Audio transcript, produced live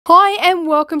Hi and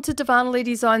welcome to Darvanalee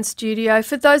Design Studio.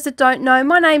 For those that don't know,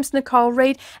 my name's Nicole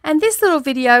Reed and this little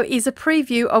video is a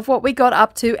preview of what we got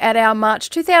up to at our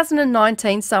March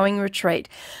 2019 sewing retreat.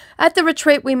 At the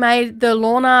retreat we made the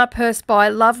Lorna purse by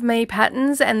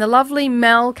Love.M.E.Patterns and the lovely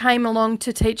Mel came along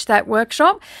to teach that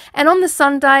workshop, and on the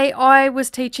Sunday I was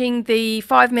teaching the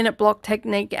 5-minute block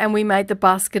technique and we made the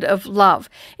basket of love.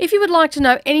 If you would like to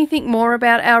know anything more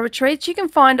about our retreats, you can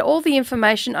find all the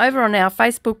information over on our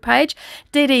Facebook page,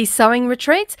 DDs Sewing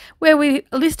Retreats, where we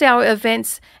list our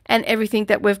events and everything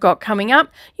that we've got coming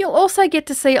up. You'll also get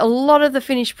to see a lot of the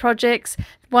finished projects.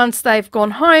 Once they've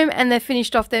gone home and they've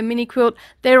finished off their mini quilt,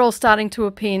 they're all starting to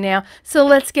appear now. So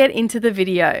let's get into the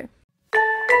video.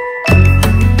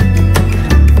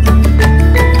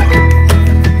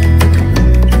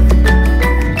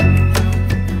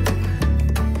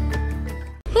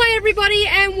 Hi everybody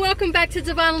and welcome back to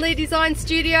Darvanalee Design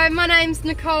Studio. My name's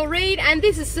Nicole Reed and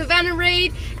this is Savannah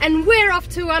Reed and we're off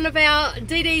to one of our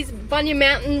DDs Bunya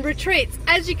Mountain retreats.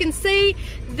 As you can see,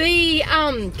 the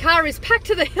car is packed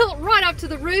to the hilt right up to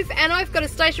the roof, and I've got a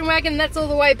station wagon that's all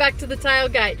the way back to the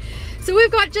tailgate. So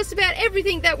we've got just about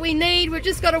everything that we need. We've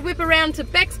just got to whip around to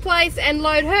Beck's place and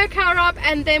load her car up,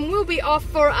 and then we'll be off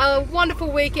for a wonderful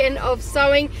weekend of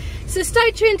sewing. So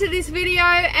stay tuned to this video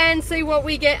and see what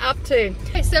we get up to.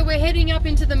 Okay, so we're heading up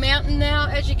into the mountain now.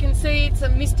 As you can see, it's a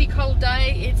misty cold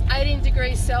day. It's 18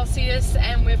 degrees Celsius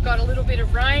and we've got a little bit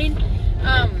of rain.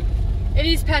 It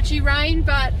is patchy rain,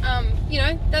 but you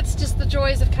know, that's just the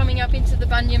joys of coming up into the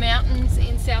Bunya Mountains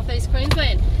in South East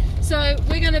Queensland. So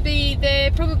we're going to be there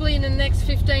probably in the next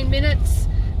 15 minutes.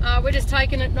 We're just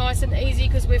taking it nice and easy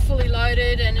because we're fully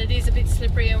loaded and it is a bit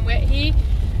slippery and wet here.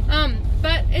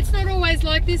 But it's not always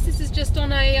like this. This is just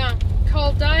on a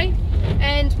cold day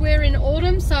and we're in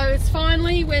autumn, so it's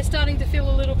finally, we're starting to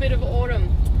feel a little bit of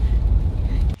autumn.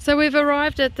 So we've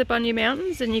arrived at the Bunya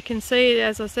Mountains and you can see,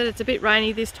 as I said, it's a bit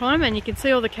rainy this time, and you can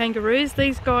see all the kangaroos.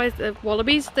 These guys, the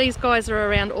wallabies, these guys are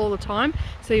around all the time,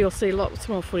 so you'll see lots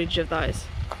more footage of those.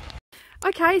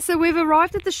 Okay, so we've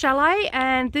arrived at the chalet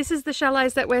and this is the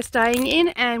chalets that we're staying in,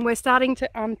 and we're starting to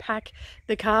unpack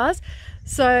the cars.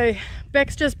 So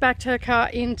Beck's just backed her car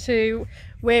into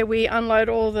where we unload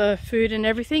all the food and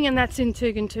everything, and that's in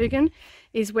Tugun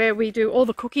is where we do all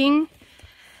the cooking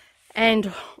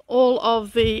and all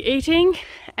of the eating.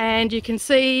 And you can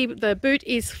see the boot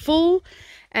is full,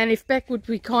 and if Beck would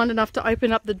be kind enough to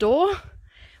open up the door,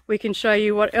 we can show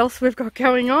you what else we've got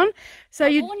going on. So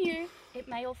I warn you, it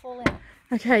may all fall out.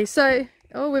 Okay, so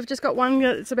we've just got one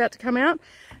that's about to come out.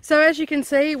 So as you can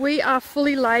see, we are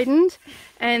fully laden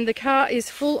and the car is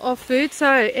full of food.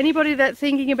 So anybody that's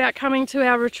thinking about coming to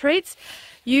our retreats,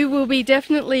 you will be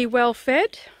definitely well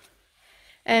fed.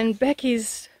 And Beck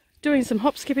is doing some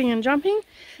hop, skipping and jumping.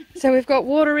 So we've got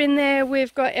water in there,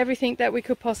 we've got everything that we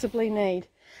could possibly need.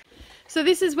 So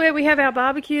this is where we have our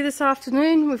barbecue this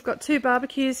afternoon. We've got 2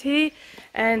 barbecues here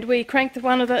and we cranked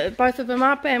both of them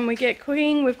up and we get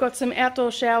cooking. We've got some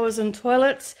outdoor showers and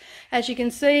toilets. As you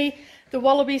can see, the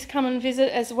wallabies come and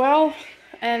visit as well,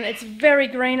 and it's very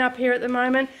green up here at the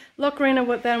moment, a lot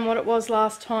greener than what it was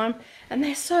last time, and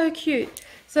they're so cute.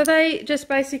 So they just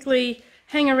basically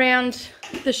hang around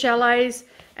the chalets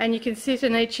and you can sit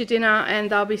and eat your dinner and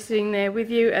they'll be sitting there with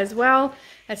you as well.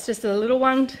 It's just a little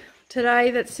one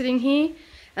today that's sitting here,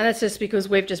 and that's just because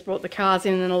we've just brought the cars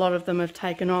in and a lot of them have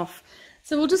taken off.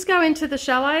 So we'll just go into the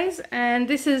chalets, and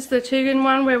this is the Tugun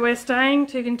one where we're staying,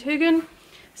 Tugun.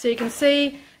 So you can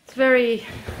see it's very,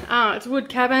 it's a wood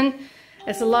cabin,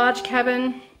 it's a large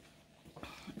cabin,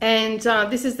 and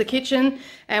this is the kitchen,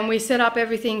 and we set up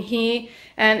everything here,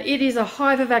 and it is a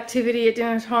hive of activity at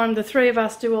dinner time. The 3 of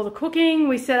us do all the cooking.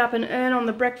 We set up an urn on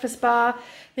the breakfast bar,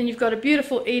 then you've got a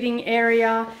beautiful eating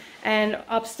area, and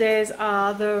upstairs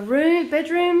are the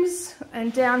bedrooms,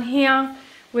 and down here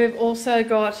we've also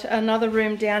got another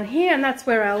room down here, and that's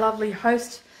where our lovely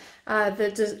host,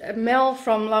 Mel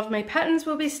from Love.M.E.Patterns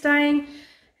will be staying,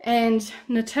 and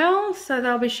Natal, so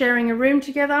they'll be sharing a room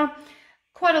together.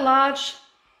 Quite a large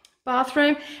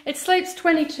bathroom. It sleeps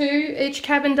 22, each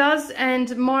cabin does,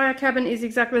 and my cabin is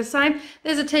exactly the same.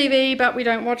 There's a TV, but we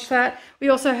don't watch that. We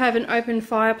also have an open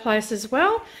fireplace as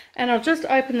well, and I'll just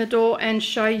open the door and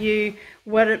show you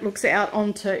what it looks out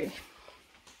onto.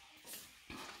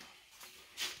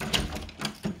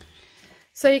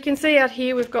 So you can see out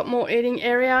here we've got more eating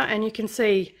area, and you can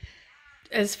see,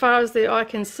 as far as the eye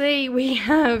can see, we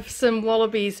have some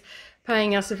wallabies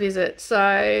paying us a visit.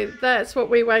 So that's what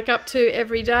we wake up to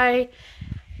every day.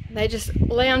 They just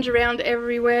lounge around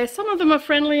everywhere. Some of them are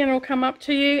friendly and will come up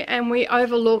to you, and we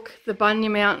overlook the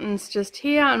Bunya Mountains just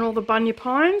here and all the bunya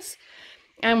pines.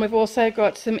 and we've also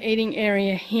got some eating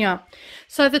area here.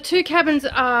 So the two cabins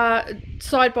are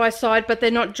side by side, but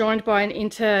they're not joined by an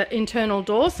internal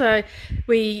door. So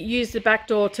we use the back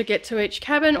door to get to each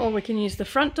cabin, or we can use the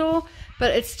front door.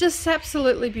 But it's just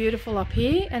absolutely beautiful up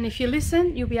here, and if you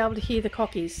listen, you'll be able to hear the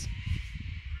cockies.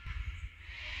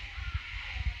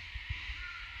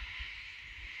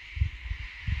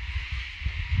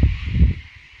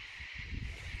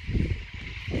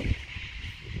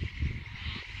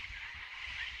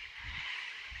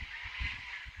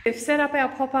 We've set up our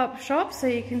pop-up shop, so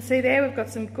you can see there we've got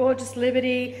some gorgeous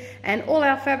Liberty, and all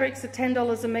our fabrics are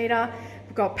 $10 a metre.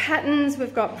 We've got patterns,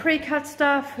 we've got pre-cut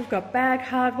stuff, we've got bag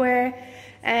hardware,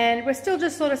 and we're still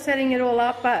just sort of setting it all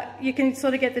up, but you can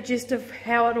sort of get the gist of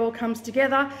how it all comes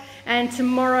together. And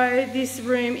tomorrow this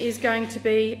room is going to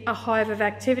be a hive of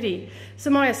activity.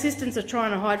 So my assistants are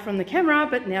trying to hide from the camera,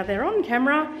 but now they're on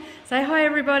camera. Say hi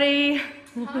everybody.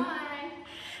 Hi.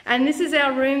 And this is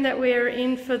our room that we're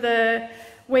in for the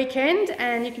weekend,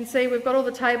 and you can see we've got all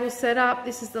the tables set up.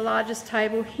 This is the largest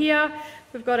table here.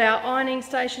 We've got our ironing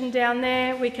station down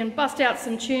there. We can bust out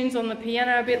some tunes on the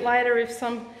piano a bit later if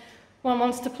someone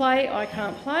wants to play. I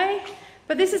can't play,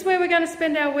 but this is where we're going to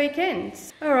spend our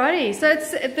weekends. Alrighty, so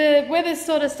the weather's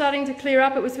sort of starting to clear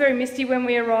up. It was very misty when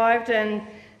we arrived, and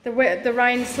the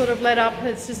rain sort of let up.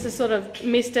 It's just a sort of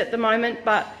mist at the moment,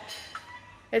 but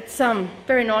it's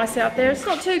very nice out there. It's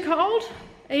not too cold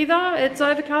either. It's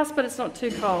overcast, but it's not too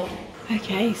cold.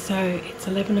 Okay, so it's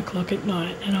 11 o'clock at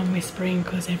night and I'm whispering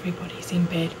because everybody's in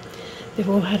bed. They've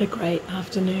all had a great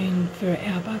afternoon for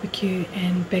our barbecue,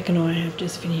 and Beck and I have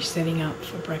just finished setting up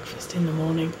for breakfast in the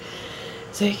morning.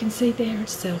 So you can see there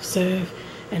it's self-serve,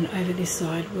 and over this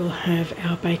side we'll have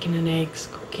our bacon and eggs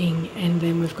cooking, and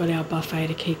then we've got our buffet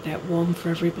to keep that warm for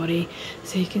everybody.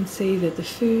 So you can see that the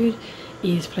food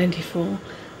is plentiful,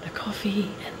 the coffee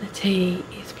and the tea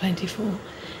is plentiful.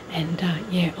 And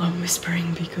yeah, I'm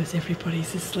whispering because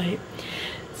everybody's asleep.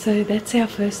 So that's our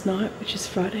first night, which is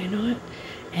Friday night.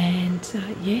 And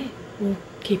yeah, we'll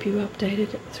keep you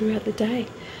updated throughout the day.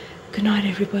 Good night,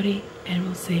 everybody, and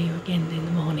we'll see you again in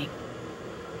the morning.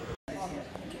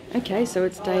 Okay, so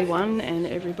it's day one and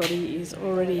everybody is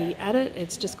already at it.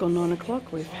 It's just gone 9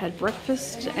 o'clock. We've had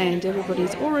breakfast and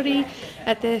everybody's already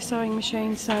at their sewing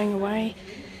machine sewing away.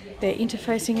 They're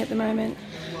interfacing at the moment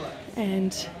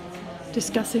and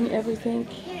discussing everything,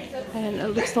 and it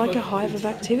looks like a hive of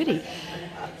activity.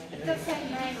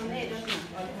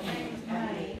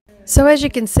 So as you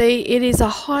can see, it is a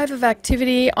hive of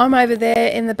activity. I'm over there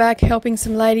in the back helping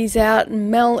some ladies out, and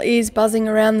Mel is buzzing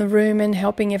around the room and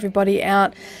helping everybody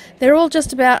out. They're all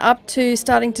just about up to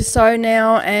starting to sew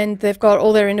now, and they've got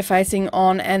all their interfacing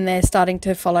on and they're starting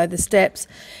to follow the steps.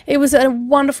 It was a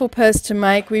wonderful purse to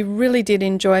make. We really did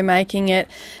enjoy making it,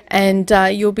 and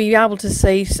you'll be able to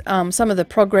see some of the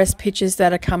progress pictures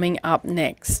that are coming up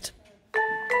next.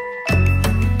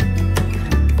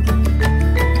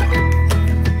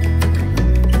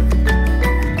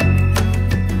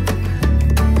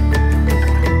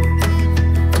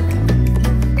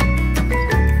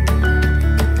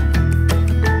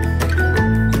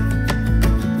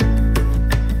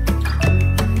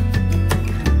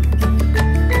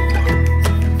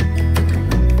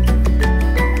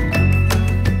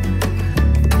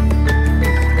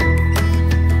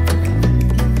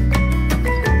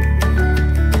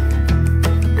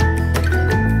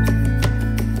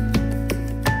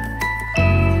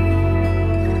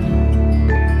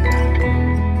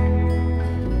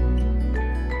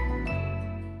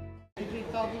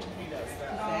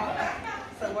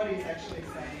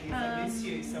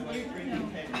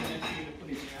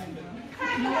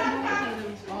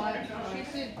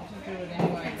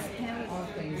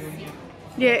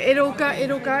 Yeah, it'll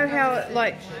go how,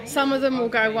 like, some of them will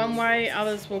go one way,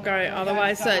 others will go other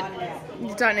way, so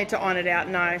you don't need to iron it out,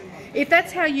 no. If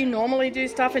that's how you normally do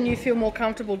stuff and you feel more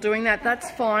comfortable doing that, that's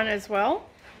fine as well.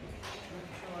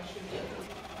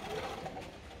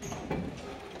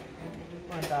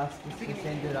 My task is to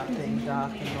send it up being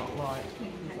dark and not light.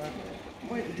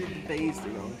 Wait, did the bees the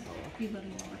wrong colour?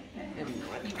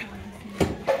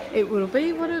 It will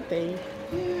be what it be.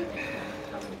 Yeah.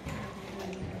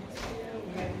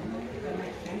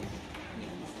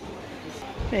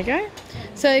 There you go.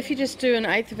 So if you just do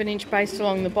 1/8 of an inch baste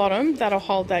along the bottom, that'll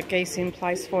hold that geese in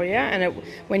place for you, and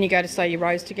when you go to sew your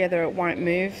rows together, it won't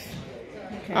move.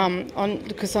 Okay.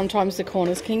 Because sometimes the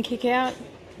corners can kick out.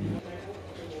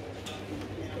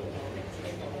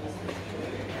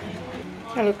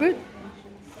 They look good.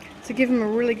 So give them a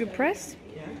really good press.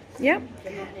 Yep.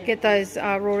 Get those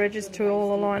raw edges to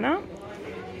all align up.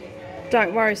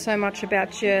 Don't worry so much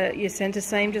about your centre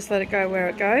seam, just let it go where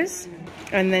it goes.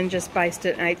 and then just baste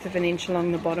it 1/8 of an inch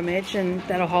along the bottom edge, and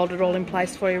that'll hold it all in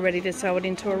place for you, ready to sew it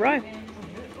into a row.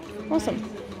 Awesome.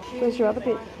 Where's your other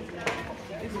bit?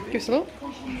 Give us a look.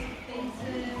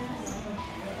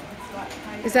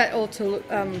 Is that all to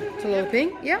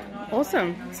looping? Yeah,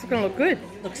 awesome. It's going to look good.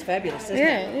 Looks fabulous, doesn't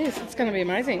Yeah, it is. It's going to be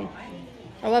amazing.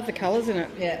 I love the colours in it.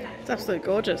 Yeah. It's absolutely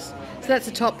gorgeous. So that's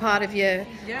the top part of your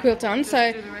quilt done.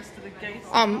 So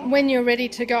when you're ready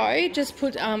to go, just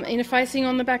put interfacing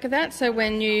on the back of that. So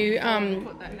when you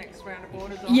put that next round of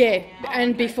borders on. yeah,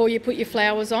 and before you put your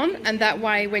flowers on, and that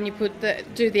way when you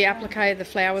do the applique of the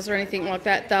flowers or anything like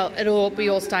that, it'll all be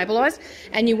all stabilised,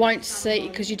 and you won't see,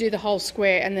 because you do the whole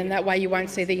square, and then that way you won't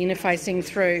see the interfacing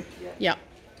through. Yeah.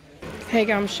 Here you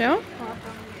go, Michelle.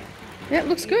 Yeah, it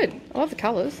looks good. I love the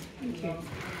colours. Thank you.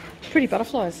 Pretty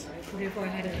butterflies. What if I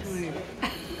had a clue?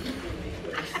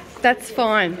 That's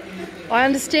fine. I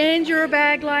understand you're a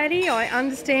bag lady. I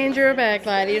understand you're a bag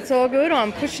lady. It's all good.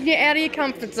 I'm pushing you out of your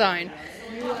comfort zone.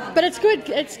 But it's good.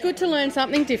 It's good to learn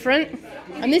something different.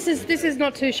 And this is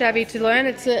not too shabby to learn.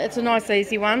 It's a nice,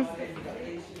 easy one.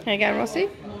 There you go, Rossi.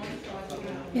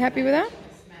 You happy with that?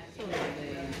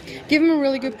 Give them a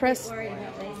really good press.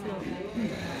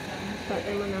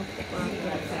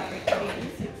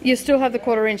 You still have the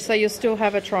 1/4 inch, so you'll still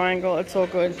have a triangle. It's all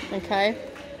good, okay?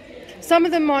 Some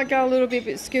of them might go a little bit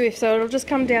skewy, so it'll just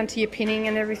come down to your pinning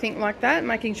and everything like that,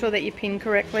 making sure that you pin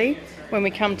correctly when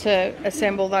we come to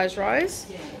assemble those rows.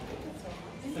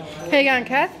 How you going,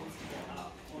 Kath?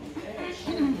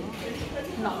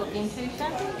 Not looking too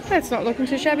shabby. That's not looking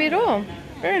too shabby at all.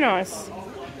 Very nice.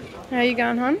 How you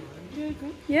going, hon? Yeah,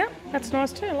 good. Yeah, that's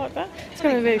nice too. I like that. It's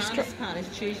going to be very The strong. hardest part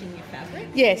is choosing your fabric.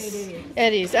 Yes,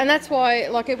 it is, and that's why,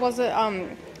 like, it was a.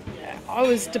 I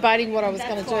was debating what I was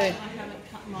going to That's why I do.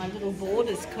 haven't cut my little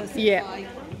borders because Yeah.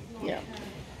 Yeah.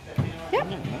 Yep.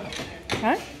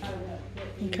 Okay.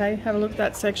 Okay. Have a look at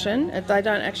that section. They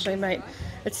don't actually meet.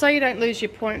 It's so you don't lose your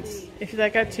points if they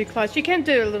go too close. You can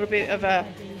do a little bit of a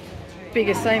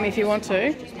bigger seam if you want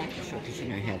to. Just making sure, because you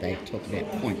know how they talk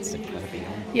about points that got to be on.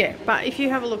 Yeah, but if you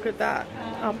have a look at that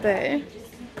up there.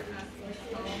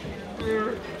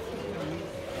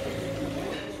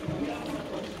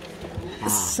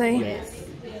 See? Yes.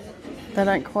 They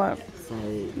don't quite. So,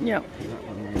 Yep. that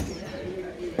one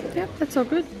is- Yep, that's all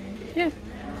good. Yeah.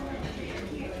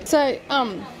 So,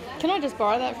 can I just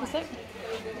borrow that for a sec?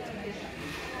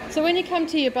 So when you come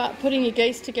to your putting your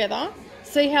geese together,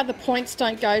 see how the points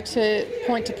don't go to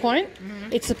point?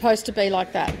 It's supposed to be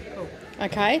like that.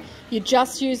 Okay? You're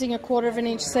just using a 1/4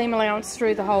 inch seam allowance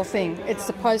through the whole thing. It's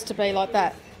supposed to be like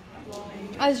that.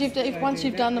 Once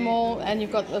you've done them all and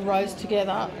you've got the rows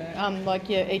together, like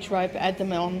each row, add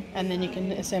them on, and then you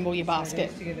can assemble your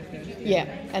basket. Yeah,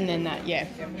 and then that, yeah.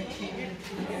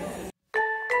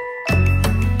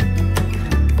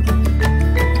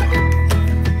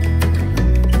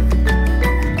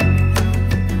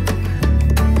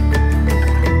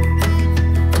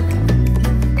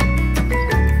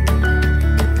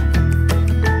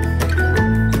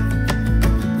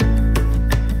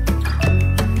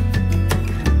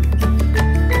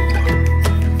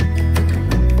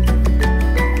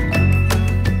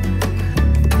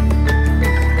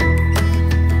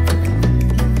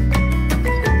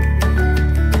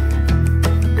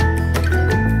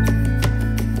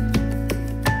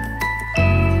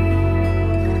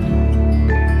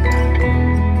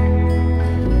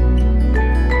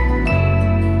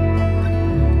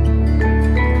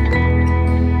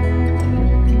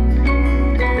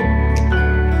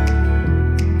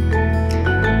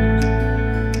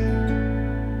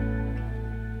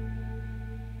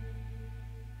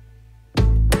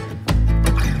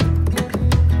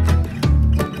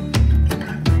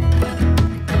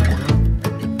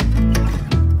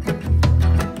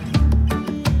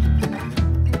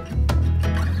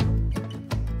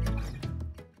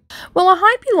 Well, I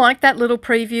hope you liked that little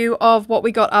preview of what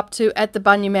we got up to at the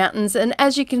Bunya Mountains, and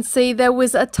as you can see, there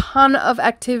was a ton of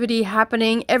activity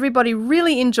happening. Everybody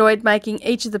really enjoyed making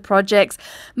each of the projects.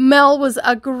 Mel was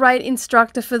a great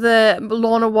instructor for the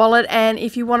Lorna Wallet, and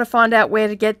if you want to find out where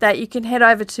to get that, you can head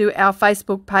over to our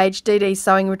Facebook page, DDs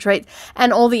Sewing Retreats,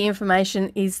 and all the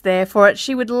information is there for it.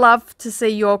 She would love to see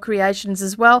your creations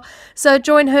as well, so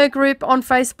join her group on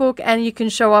Facebook and you can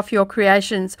show off your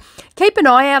creations. Keep an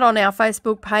eye out on our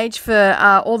Facebook page for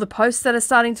all the posts that are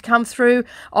starting to come through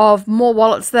of more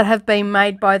wallets that have been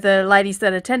made by the ladies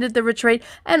that attended the retreat,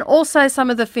 and also some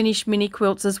of the finished mini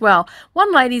quilts as well.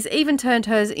 One lady's even turned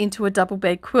hers into a double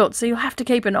bed quilt, so you'll have to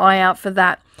keep an eye out for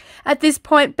that. At this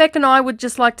point, Beck and I would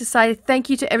just like to say thank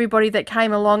you to everybody that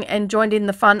came along and joined in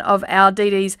the fun of our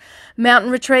DDs mountain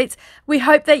retreats. We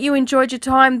hope that you enjoyed your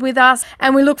time with us,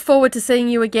 and we look forward to seeing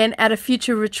you again at a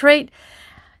future retreat.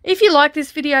 If you like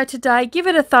this video today, give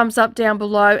it a thumbs up down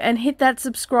below and hit that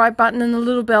subscribe button and the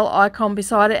little bell icon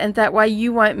beside it, and that way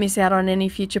you won't miss out on any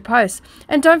future posts.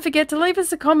 And don't forget to leave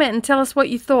us a comment and tell us what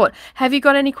you thought. Have you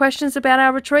got any questions about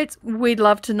our retreats? We'd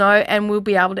love to know, and we'll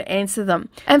be able to answer them.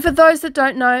 And for those that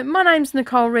don't know, my name's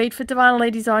Nicole Reed for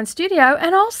Darvanalee Design Studio,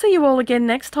 and I'll see you all again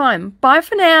next time. Bye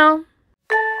for now.